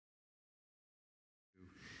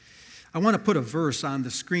I want to put a verse on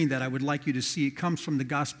the screen that I would like you to see. It comes from the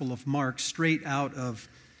Gospel of Mark, straight out of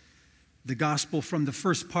the Gospel from the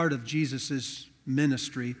first part of Jesus'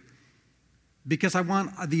 ministry, because I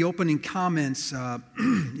want the opening comments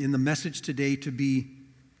in the message today to be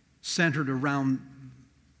centered around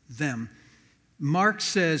them. Mark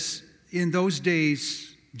says, in those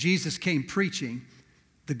days, Jesus came preaching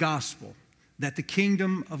the gospel, that the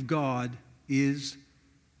kingdom of God is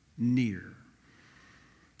near.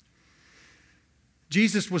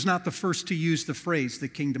 Jesus was not the first to use the phrase, the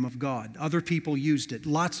kingdom of God. Other people used it.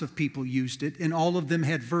 Lots of people used it, and all of them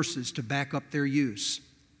had verses to back up their use.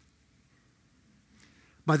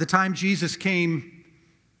 By the time Jesus came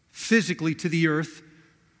physically to the earth,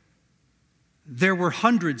 there were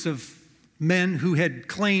hundreds of men who had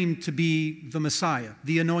claimed to be the Messiah,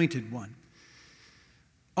 the anointed one.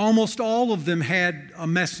 Almost all of them had a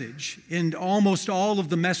message, and almost all of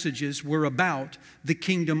the messages were about the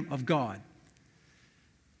kingdom of God.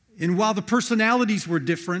 And while the personalities were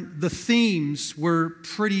different, the themes were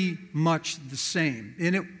pretty much the same.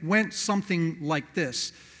 And it went something like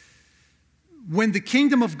this. When the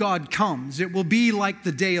kingdom of God comes, it will be like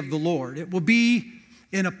the day of the Lord. It will be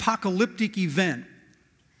an apocalyptic event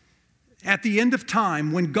at the end of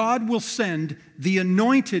time when God will send the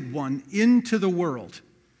anointed one into the world.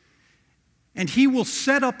 And he will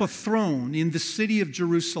set up a throne in the city of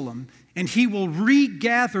Jerusalem, and he will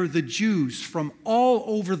regather the Jews from all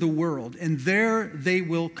over the world, and there they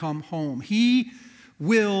will come home. He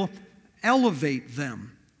will elevate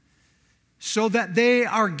them so that they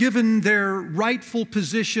are given their rightful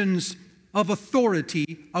positions of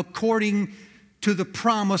authority according to the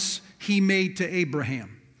promise he made to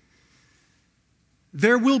Abraham.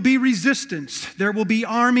 There will be resistance. There will be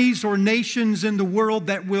armies or nations in the world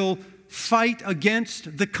that will fight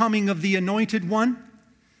against the coming of the anointed one.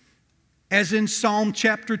 As in Psalm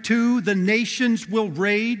chapter 2, the nations will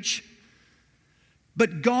rage,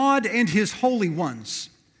 but God and his holy ones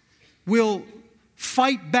will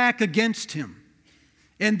fight back against him,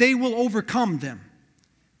 and they will overcome them.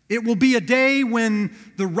 It will be a day when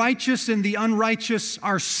the righteous and the unrighteous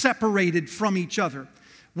are separated from each other,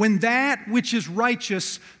 when that which is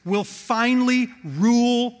righteous will finally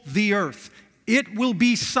rule the earth. It will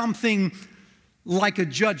be something like a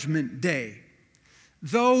judgment day.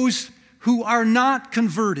 Those who are not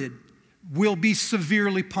converted will be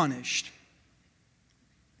severely punished.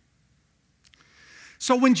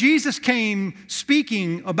 So when Jesus came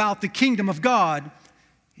speaking about the kingdom of God,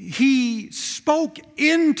 he spoke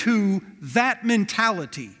into that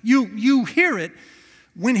mentality. You hear it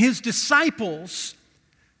when his disciples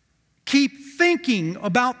keep thinking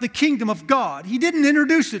about the kingdom of God. He didn't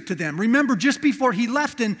introduce it to them. Remember, just before he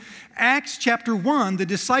left in Acts chapter 1, the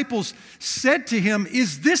disciples said to him,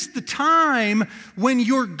 "Is this the time when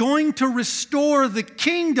you're going to restore the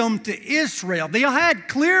kingdom to Israel?" They had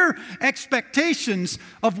clear expectations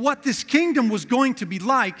of what this kingdom was going to be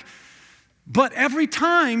like. But every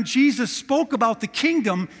time Jesus spoke about the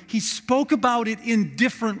kingdom, he spoke about it in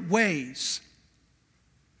different ways.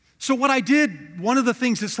 So what I did, one of the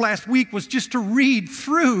things this last week was just to read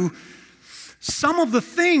through some of the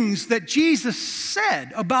things that Jesus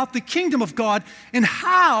said about the kingdom of God and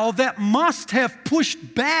how that must have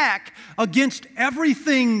pushed back against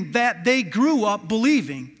everything that they grew up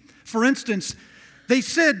believing. For instance, they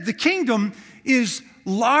said the kingdom is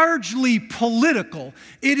largely political.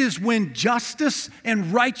 It is when justice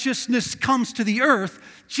and righteousness comes to the earth.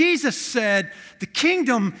 Jesus said the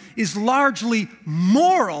kingdom is largely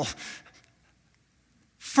moral.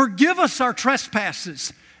 Forgive us our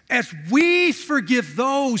trespasses as we forgive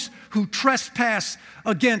those who trespass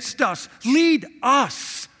against us. Lead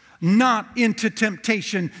us not into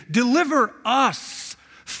temptation. Deliver us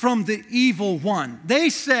from the evil one. They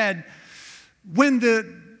said when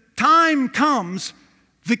the time comes,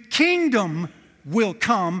 the kingdom will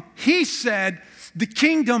come. He said the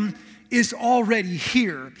kingdom is already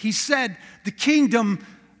here. He said the kingdom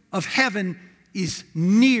of heaven is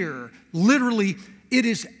near. Literally, it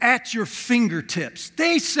is at your fingertips.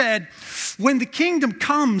 They said when the kingdom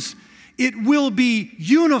comes, it will be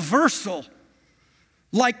universal,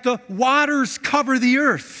 like the waters cover the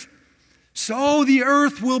earth. So the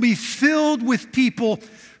earth will be filled with people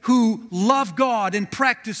who love God and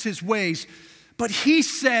practice his ways. But he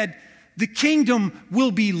said the kingdom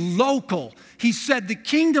will be local. He said the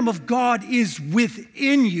kingdom of God is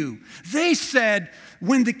within you. They said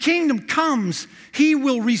when the kingdom comes, he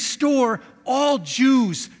will restore all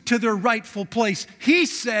Jews to their rightful place. He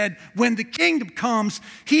said when the kingdom comes,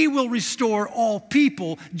 he will restore all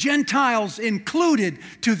people, Gentiles included,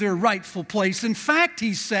 to their rightful place. In fact,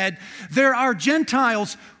 he said there are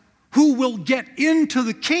Gentiles who will get into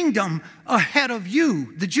the kingdom ahead of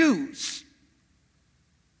you, the Jews.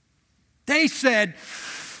 They said,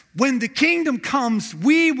 when the kingdom comes,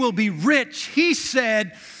 we will be rich. He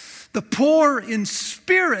said, the poor in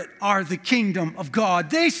spirit are the kingdom of God.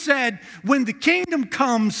 They said, when the kingdom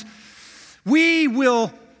comes, we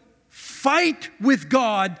will fight with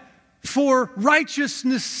God for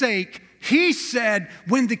righteousness' sake. He said,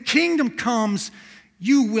 when the kingdom comes,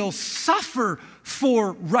 you will suffer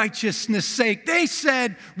for righteousness' sake. They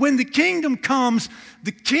said, when the kingdom comes,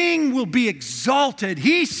 the king will be exalted.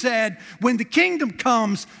 He said, when the kingdom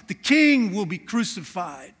comes, the king will be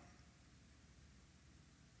crucified.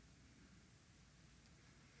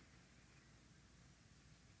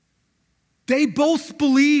 They both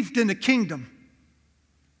believed in a kingdom.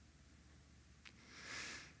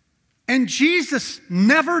 And Jesus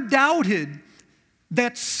never doubted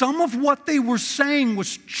that some of what they were saying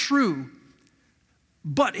was true.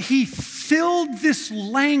 But he filled this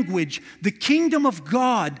language, the kingdom of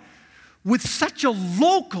God, with such a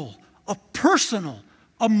local, a personal,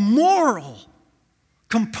 a moral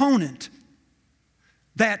component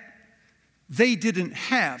that they didn't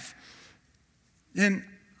have. And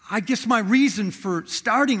I guess my reason for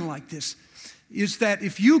starting like this is that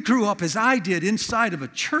if you grew up as I did inside of a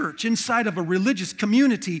church, inside of a religious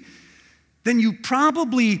community, then you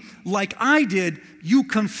probably, like I did, you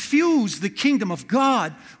confuse the kingdom of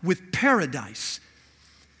God with paradise.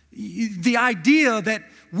 The idea that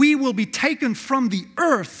we will be taken from the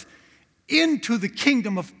earth into the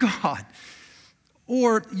kingdom of God.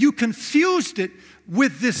 Or you confused it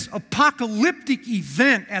with this apocalyptic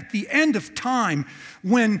event at the end of time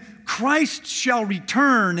when Christ shall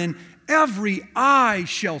return and every eye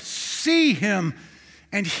shall see him,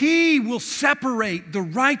 and he will separate the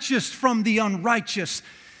righteous from the unrighteous.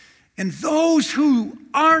 And those who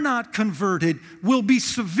are not converted will be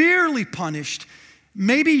severely punished.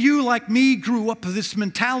 Maybe you, like me, grew up with this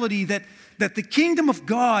mentality that the kingdom of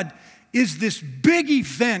God is this big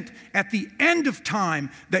event at the end of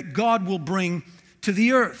time that God will bring to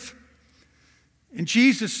the earth. And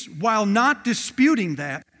Jesus, while not disputing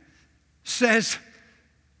that, says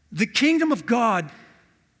the kingdom of God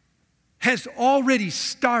has already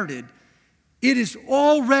started. It is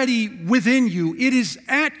already within you. It is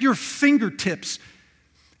at your fingertips.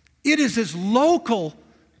 It is as local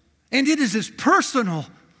and it is as personal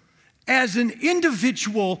as an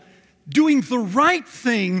individual doing the right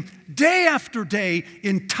thing day after day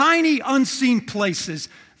in tiny, unseen places.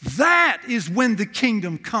 That is when the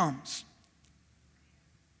kingdom comes.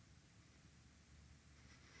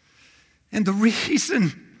 And the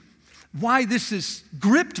reason why this has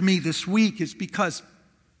gripped me this week is because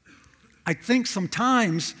I think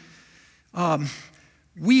sometimes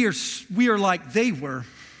we are like they were.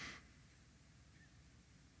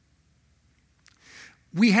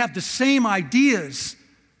 We have the same ideas,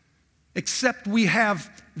 except we have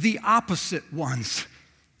the opposite ones.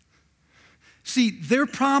 See, their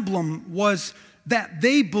problem was that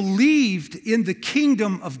they believed in the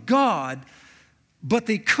kingdom of God, but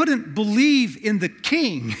they couldn't believe in the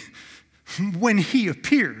king when he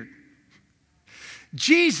appeared.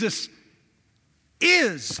 Jesus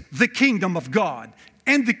is the kingdom of God,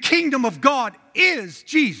 and the kingdom of God is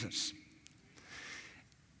Jesus.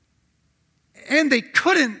 And they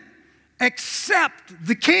couldn't accept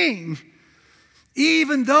the king,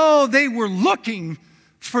 even though they were looking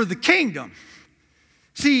for the kingdom.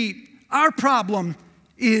 See, our problem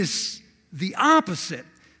is the opposite.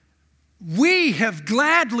 We have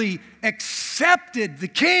gladly accepted the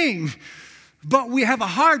king, but we have a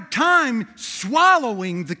hard time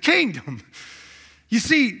swallowing the kingdom. You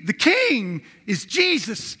see, the king is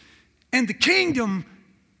Jesus, and the kingdom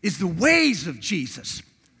is the ways of Jesus.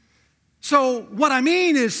 So what I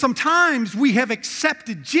mean is sometimes we have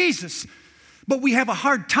accepted Jesus, but we have a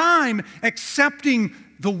hard time accepting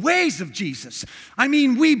the ways of Jesus. I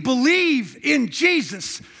mean, we believe in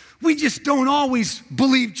Jesus. We just don't always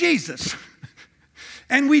believe Jesus.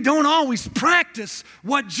 And we don't always practice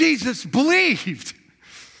what Jesus believed.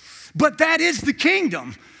 But that is the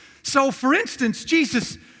kingdom. So, for instance,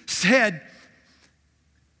 Jesus said,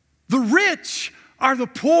 the rich are the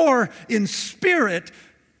poor in spirit,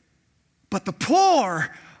 but the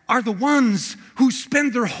poor are the ones who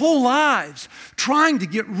spend their whole lives trying to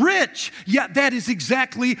get rich. Yet that is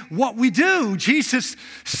exactly what we do. Jesus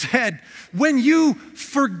said, when you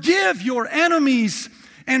forgive your enemies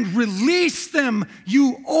and release them,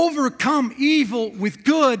 you overcome evil with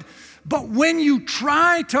good. But when you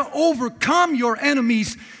try to overcome your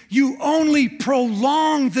enemies, you only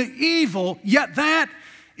prolong the evil. Yet that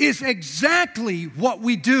is exactly what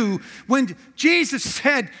we do when Jesus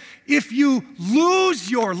said, if you lose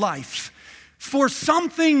your life for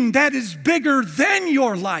something that is bigger than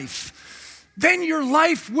your life, then your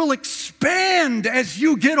life will expand as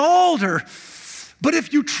you get older. But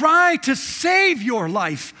if you try to save your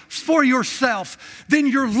life for yourself, then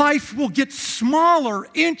your life will get smaller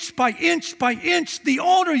inch by inch by inch the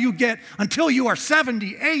older you get, until you are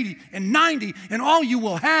 70, 80, and 90, and all you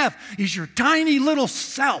will have is your tiny little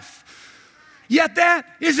self. Yet that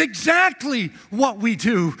is exactly what we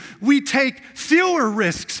do. We take fewer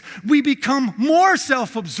risks. We become more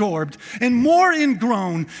self-absorbed and more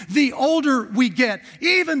ingrown the older we get,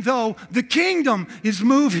 even though the kingdom is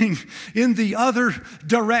moving in the other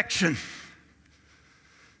direction.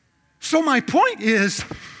 So my point is,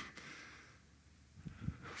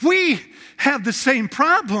 we have the same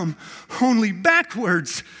problem, only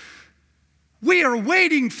backwards. We are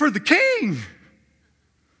waiting for the king,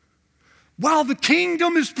 while the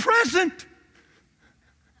kingdom is present,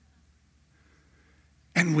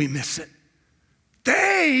 and we miss it.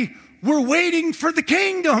 They were waiting for the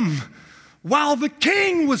kingdom while the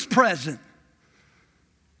king was present,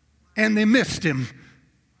 and they missed him.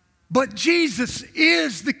 But Jesus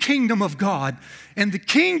is the kingdom of God, and the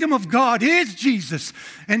kingdom of God is Jesus.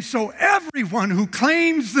 And so everyone who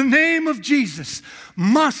claims the name of Jesus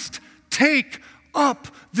must take up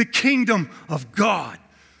the kingdom of God.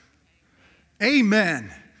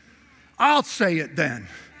 Amen. I'll say it then.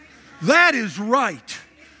 That is right.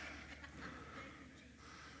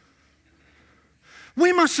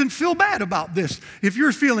 We mustn't feel bad about this. If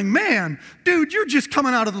you're feeling, man, dude, you're just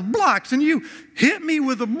coming out of the blocks and you hit me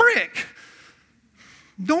with a brick.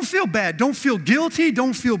 Don't feel bad. Don't feel guilty.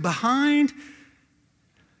 Don't feel behind.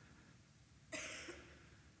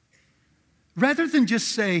 Rather than just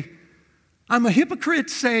say, I'm a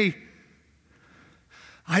hypocrite, say,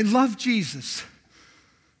 I love Jesus,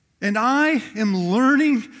 and I am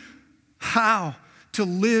learning how to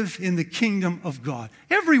live in the kingdom of God.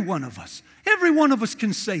 Every one of us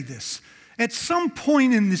can say this. At some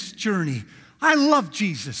point in this journey, I love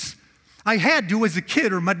Jesus. I had to as a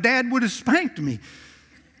kid, or my dad would have spanked me.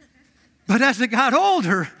 But as I got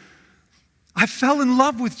older, I fell in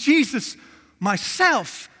love with Jesus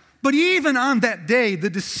myself. But even on that day,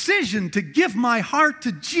 the decision to give my heart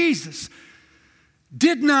to Jesus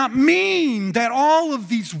did not mean that all of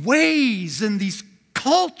these ways and these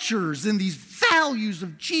cultures and these values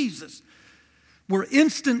of Jesus were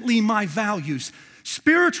instantly my values.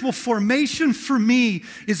 Spiritual formation for me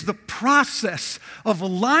is the process of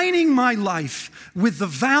aligning my life with the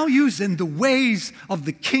values and the ways of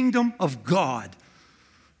the kingdom of God.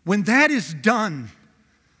 When that is done,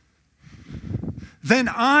 then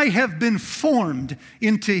I have been formed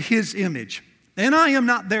into His image. And I am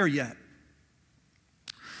not there yet.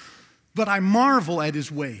 But I marvel at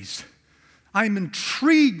His ways. I'm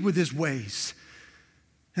intrigued with His ways.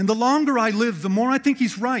 And the longer I live, the more I think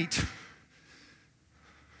He's right.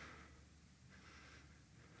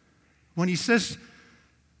 When He says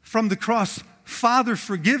from the cross, Father,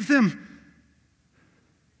 forgive them.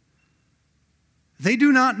 They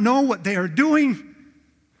do not know what they are doing.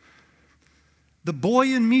 The boy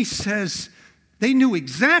in me says they knew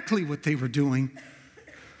exactly what they were doing.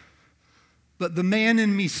 But the man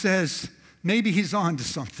in me says, maybe he's on to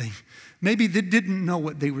something. Maybe they didn't know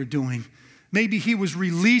what they were doing. Maybe he was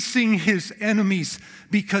releasing his enemies,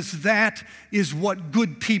 because that is what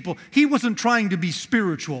good people. He wasn't trying to be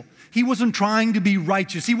spiritual. He wasn't trying to be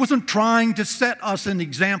righteous. He wasn't trying to set us an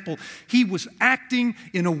example. He was acting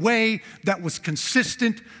in a way that was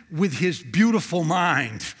consistent with his beautiful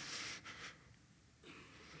mind.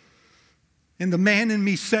 And the man in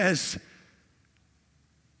me says,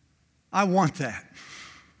 I want that.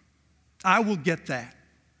 I will get that.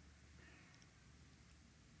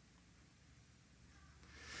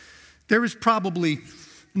 There is probably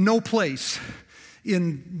no place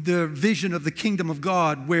in the vision of the kingdom of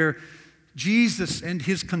God where Jesus and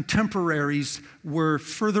his contemporaries were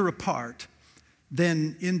further apart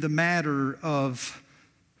than in the matter of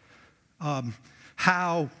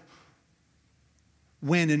how,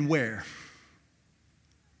 when, and where.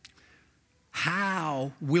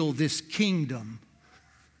 How will this kingdom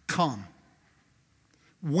come?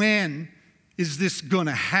 When is this going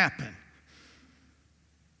to happen?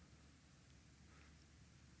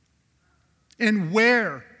 And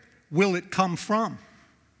where will it come from?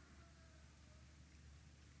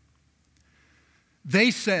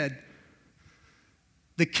 They said,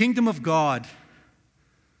 the kingdom of God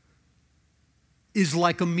is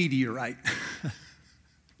like a meteorite.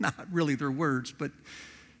 Not really their words, but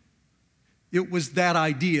it was that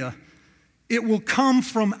idea. It will come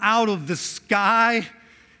from out of the sky.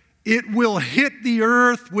 It will hit the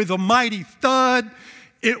earth with a mighty thud.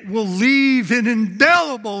 It will leave an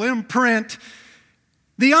indelible imprint.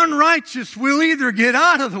 The unrighteous will either get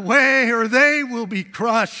out of the way or they will be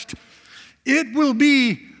crushed. It will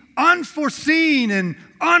be unforeseen and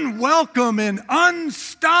unwelcome and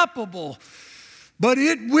unstoppable. But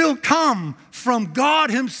it will come from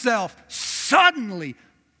God Himself. Suddenly,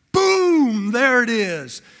 boom, there it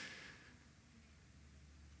is.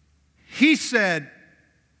 He said,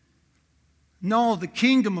 no, the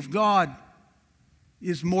kingdom of God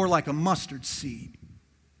is more like a mustard seed.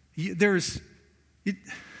 It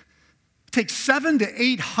takes 700 to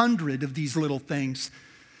 800 of these little things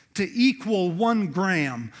to equal 1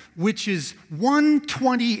 gram, which is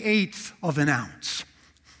 1/28 of an ounce.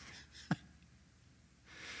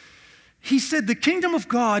 He said the kingdom of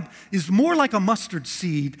God is more like a mustard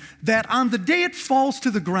seed that on the day it falls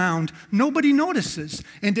to the ground, nobody notices,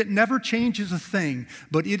 and it never changes a thing,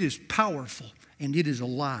 but it is powerful and it is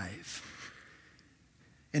alive.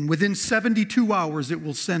 And within 72 hours, it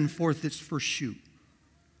will send forth its first shoot.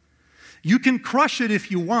 You can crush it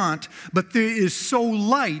if you want, but it is so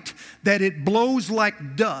light that it blows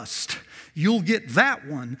like dust. You'll get that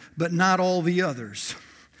one, but not all the others.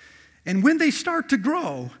 And when they start to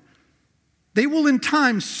grow, they will in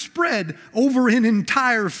time spread over an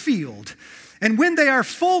entire field. And when they are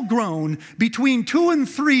full grown, between 2 and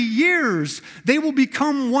 3 years, they will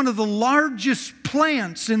become one of the largest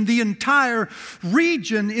plants in the entire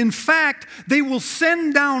region. In fact, they will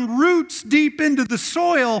send down roots deep into the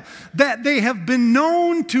soil that they have been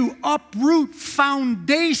known to uproot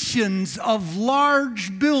foundations of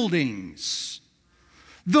large buildings.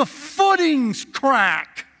 The footings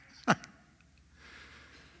crack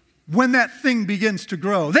when that thing begins to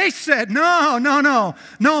grow. They said, no,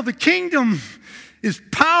 the kingdom is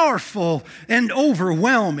powerful and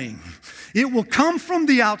overwhelming. It will come from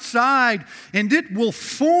the outside and it will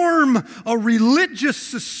form a religious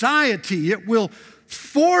society. It will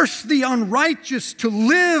force the unrighteous to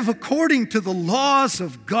live according to the laws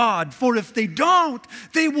of God. For if they don't,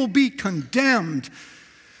 they will be condemned.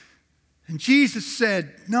 And Jesus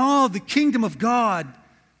said, no, the kingdom of God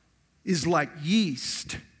is like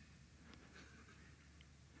yeast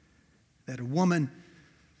that a woman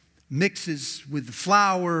mixes with the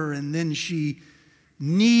flour, and then she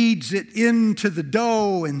kneads it into the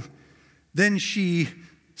dough, and then she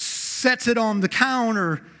sets it on the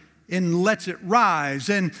counter and lets it rise.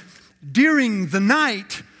 And during the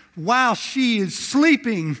night, while she is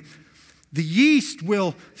sleeping, the yeast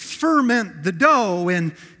will ferment the dough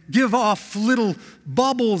and give off little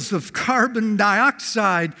bubbles of carbon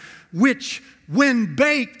dioxide, which, when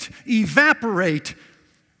baked, evaporate.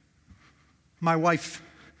 My wife,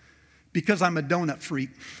 because I'm a donut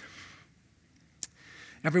freak,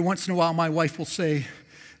 every once in a while my wife will say,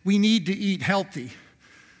 we need to eat healthy.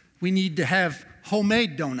 We need to have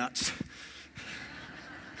homemade donuts.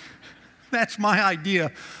 That's my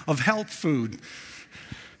idea of health food.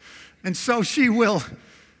 And so she will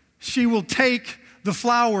take the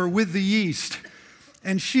flour with the yeast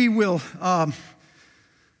and she will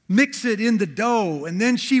mix it in the dough, and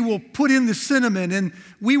then she will put in the cinnamon, and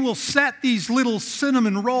we will set these little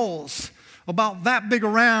cinnamon rolls about that big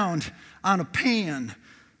around on a pan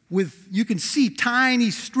with, you can see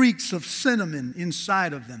tiny streaks of cinnamon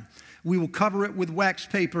inside of them. We will cover it with wax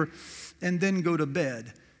paper and then go to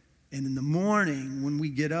bed. And in the morning when we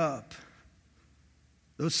get up,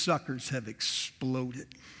 those suckers have exploded.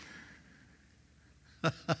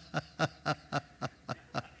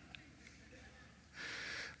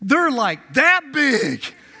 They're like that big.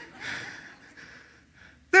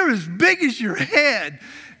 They're as big as your head.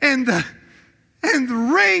 And the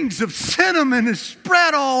rings of cinnamon is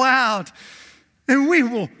spread all out. And we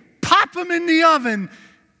will pop them in the oven.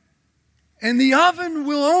 And the oven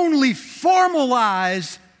will only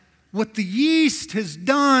formalize what the yeast has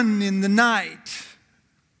done in the night.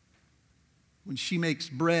 When she makes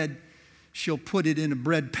bread, she'll put it in a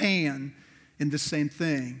bread pan, and the same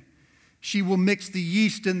thing. She will mix the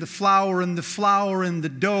yeast and the flour and the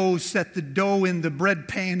dough, set the dough in the bread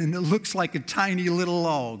pan, and it looks like a tiny little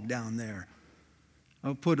log down there.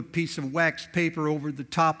 I'll put a piece of wax paper over the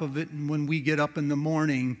top of it, and when we get up in the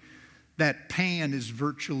morning, that pan is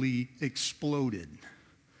virtually exploded.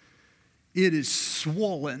 It is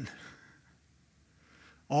swollen.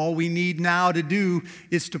 All we need now to do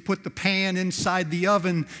is to put the pan inside the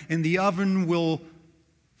oven, and the oven will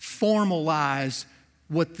formalize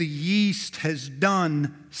what the yeast has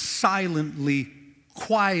done silently,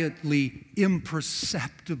 quietly,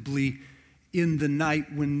 imperceptibly in the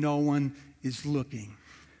night when no one is looking.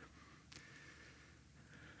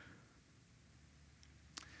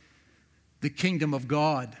 The kingdom of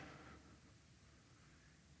God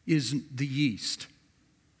is the yeast.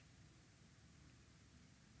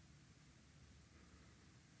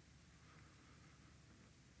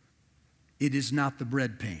 It is not the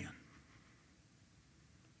bread pan.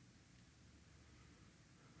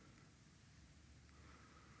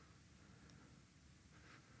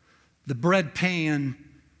 The bread pan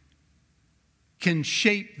can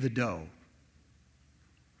shape the dough,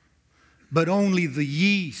 but only the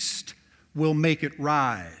yeast will make it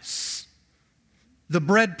rise. The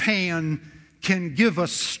bread pan can give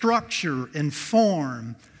us structure and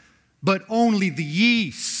form, but only the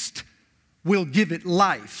yeast will give it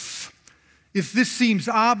life. If this seems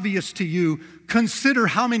obvious to you, consider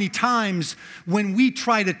how many times when we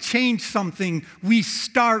try to change something, we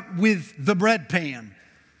start with the bread pan.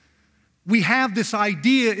 We have this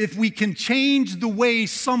idea if we can change the way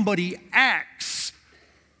somebody acts,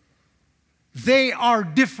 they are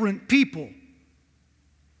different people.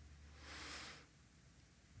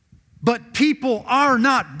 But people are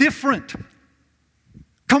not different,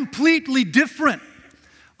 completely different,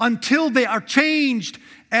 until they are changed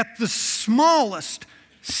at the smallest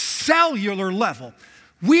cellular level.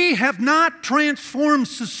 We have not transformed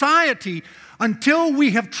society until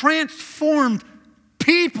we have transformed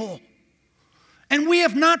people. And we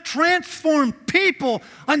have not transformed people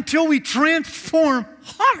until we transform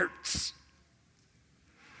hearts.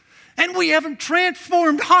 And we haven't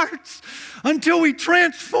transformed hearts until we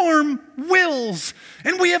transform wills.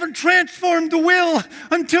 And we haven't transformed the will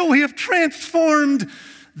until we have transformed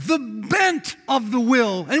the bent of the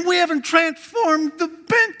will. And we haven't transformed the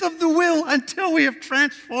bent of the will until we have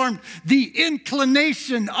transformed the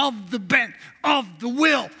inclination of the bent of the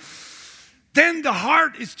will. Then the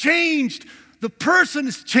heart is changed, the person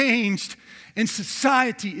is changed, and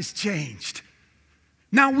society is changed.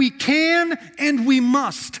 Now we can and we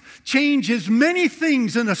must change as many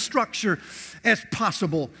things in a structure as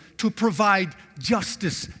possible to provide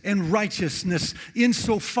justice and righteousness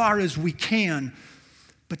insofar as we can.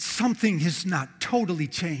 But something has not totally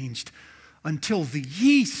changed until the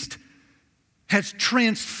yeast has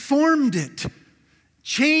transformed it,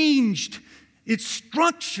 changed its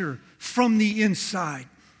structure from the inside.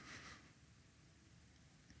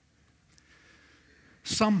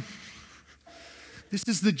 This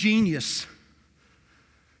is the genius.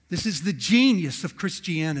 This is the genius of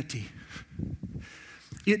Christianity.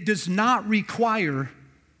 It does not require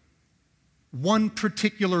one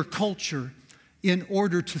particular culture in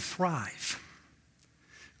order to thrive.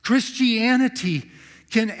 Christianity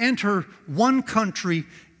can enter one country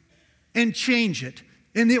and change it,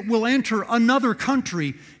 and it will enter another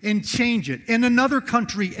country and change it, and another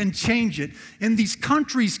country and change it. And these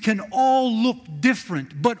countries can all look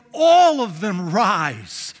different, but all of them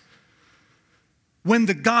rise when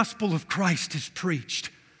the gospel of Christ is preached.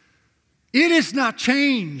 It is not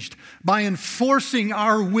changed by enforcing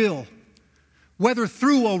our will, whether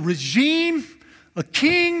through a regime, a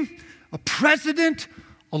king, a president,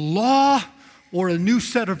 a law, or a new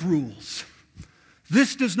set of rules.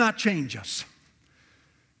 This does not change us.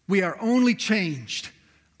 We are only changed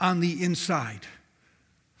on the inside.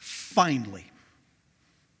 Finally.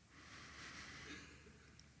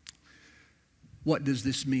 What does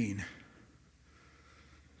this mean?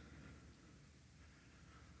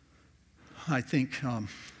 I think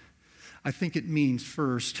it means,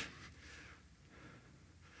 first,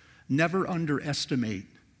 never underestimate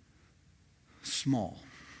small.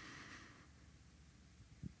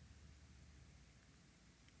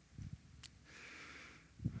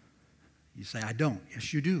 You say, I don't.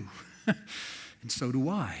 Yes, you do. And so do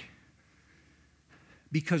I.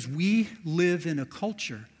 Because we live in a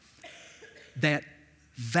culture that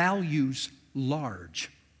values large.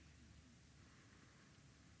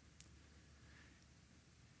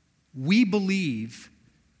 We believe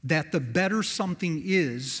that the better something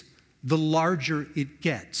is, the larger it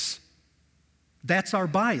gets. That's our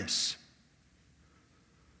bias.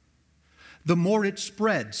 The more it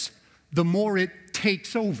spreads, the more it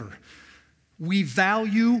takes over. We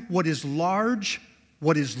value what is large,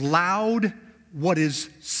 what is loud, what is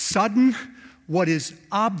sudden, what is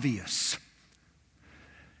obvious.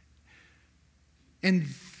 And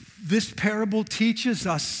this parable teaches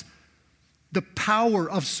us the power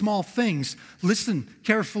of small things. Listen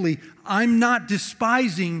carefully. I'm not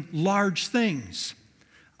despising large things.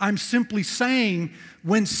 I'm simply saying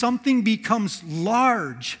when something becomes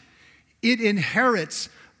large, it inherits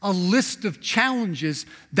a list of challenges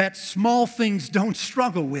that small things don't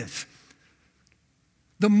struggle with.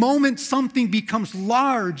 The moment something becomes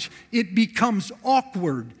large, it becomes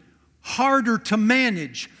awkward, harder to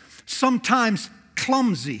manage, sometimes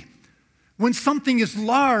clumsy. When something is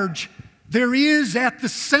large, there is at the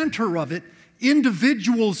center of it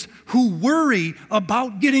individuals who worry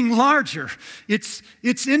about getting larger. It's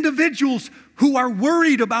individuals who are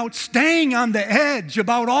worried about staying on the edge,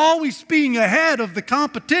 about always being ahead of the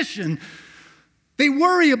competition. They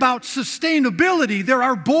worry about sustainability. There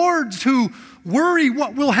are boards who worry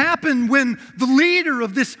what will happen when the leader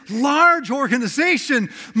of this large organization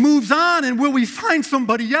moves on, and will we find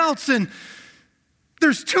somebody else? And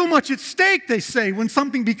there's too much at stake, they say, when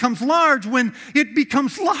something becomes large. When it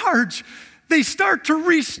becomes large, they start to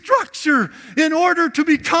restructure in order to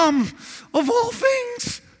become, of all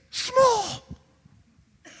things, small.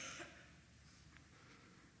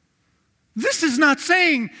 This is not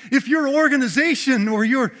saying if your organization or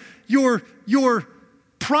your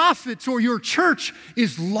profits or your church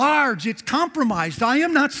is large, it's compromised. I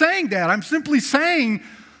am not saying that. I'm simply saying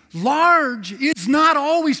large is not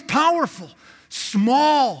always powerful.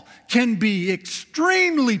 Small can be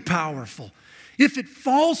extremely powerful. If it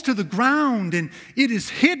falls to the ground and it is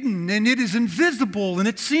hidden and it is invisible and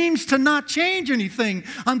it seems to not change anything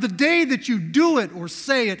on the day that you do it or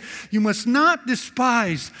say it, you must not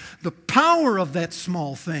despise the power of that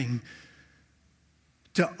small thing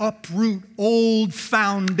to uproot old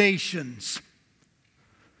foundations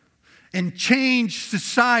and change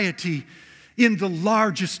society in the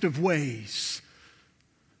largest of ways.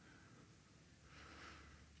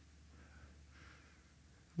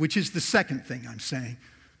 Which is the second thing I'm saying.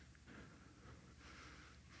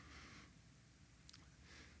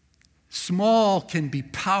 Small can be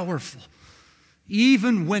powerful,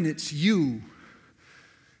 even when it's you.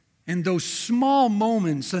 And those small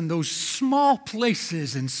moments and those small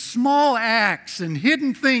places and small acts and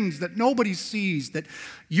hidden things that nobody sees, that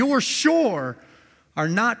you're sure are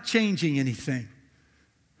not changing anything.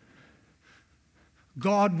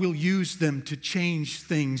 God will use them to change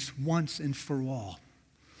things once and for all.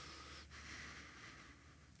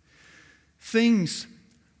 Things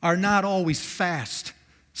are not always fast.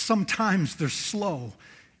 Sometimes they're slow.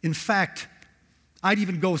 In fact, I'd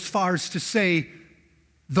even go as far as to say,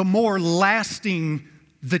 the more lasting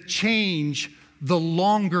the change, the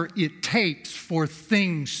longer it takes for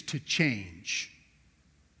things to change.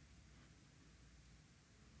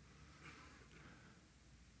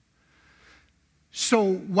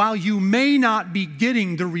 So while you may not be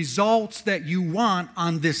getting the results that you want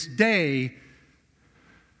on this day,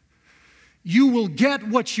 you will get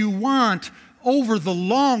what you want over the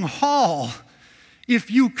long haul if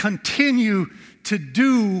you continue to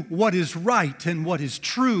do what is right and what is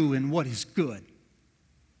true and what is good.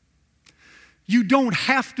 You don't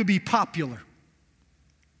have to be popular.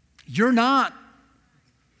 You're not.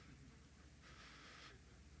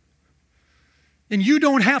 And you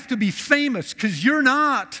don't have to be famous, because you're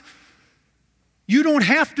not. You don't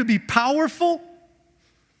have to be powerful.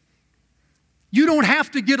 You don't have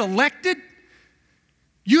to get elected.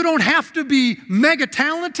 You don't have to be mega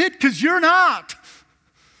talented, because you're not.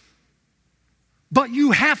 But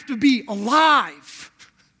you have to be alive,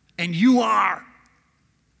 and you are.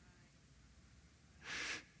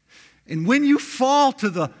 And when you fall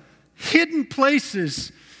to the hidden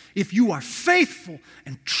places, if you are faithful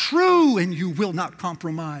and true and you will not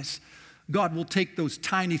compromise, God will take those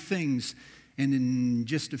tiny things, and in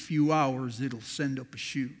just a few hours, it'll send up a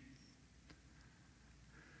shoot.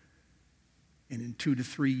 And in 2 to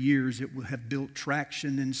 3 years, it will have built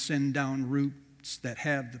traction and send down roots that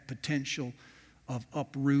have the potential of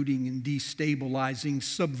uprooting and destabilizing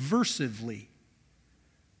subversively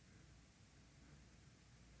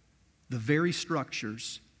the very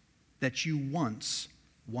structures that you once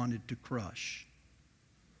wanted to crush.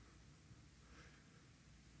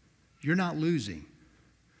 You're not losing.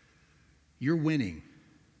 You're winning.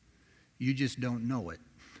 You just don't know it.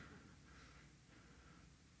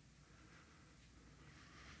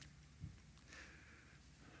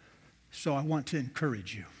 So I want to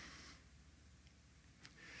encourage you.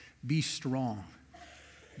 Be strong.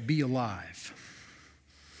 Be alive.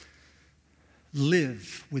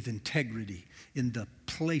 Live with integrity in the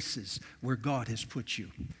places where God has put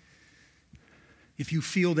you. If you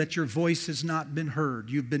feel that your voice has not been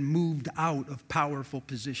heard, you've been moved out of powerful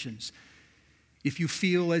positions. If you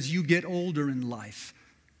feel as you get older in life,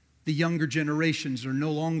 the younger generations are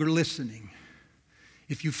no longer listening.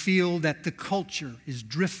 If you feel that the culture is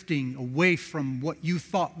drifting away from what you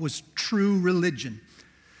thought was true religion,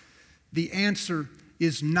 the answer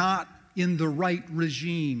is not in the right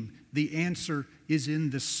regime. The answer is in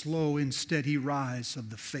the slow and steady rise of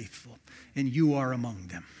the faithful. And you are among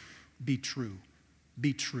them. Be true.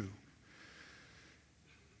 Be true.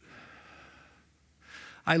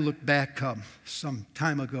 I look back some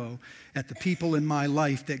time ago at the people in my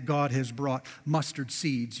life that God has brought mustard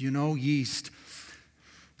seeds, yeast,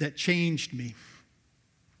 that changed me.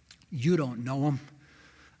 You don't know them.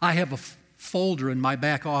 I have a folder in my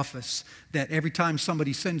back office that every time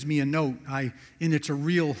somebody sends me a note, and it's a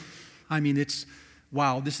real,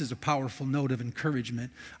 wow, this is a powerful note of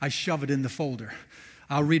encouragement. I shove it in the folder.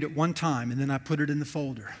 I'll read it one time, and then I put it in the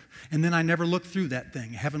folder. And then I never look through that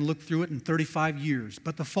thing. I haven't looked through it in 35 years.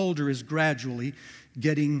 But the folder is gradually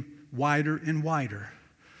getting wider and wider.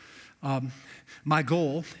 My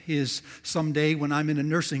goal is someday when I'm in a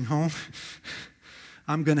nursing home,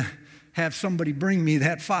 I'm going to have somebody bring me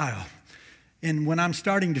that file. And when I'm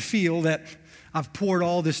starting to feel that I've poured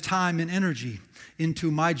all this time and energy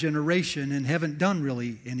into my generation and haven't done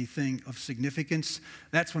really anything of significance,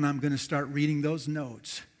 that's when I'm going to start reading those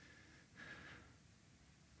notes.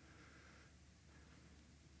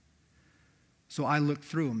 So I looked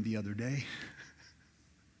through them the other day.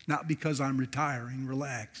 Not because I'm retiring,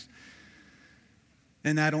 relax.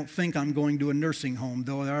 And I don't think I'm going to a nursing home,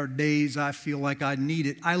 though there are days I feel like I need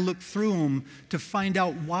it. I looked through them to find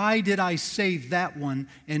out, why did I say that one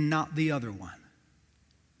and not the other one?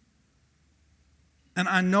 And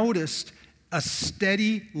I noticed a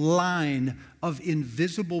steady line of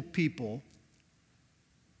invisible people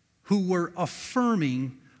who were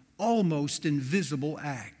affirming almost invisible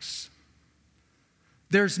acts.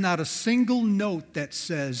 There's not a single note that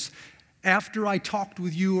says, after I talked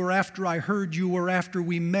with you, or after I heard you, or after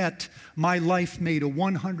we met, my life made a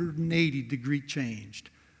 180-degree change.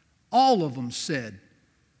 All of them said,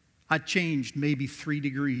 I changed maybe 3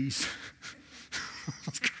 degrees.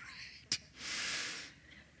 That's great.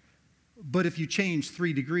 But if you change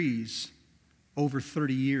 3 degrees over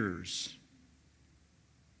 30 years,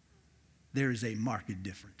 there is a marked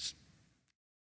difference.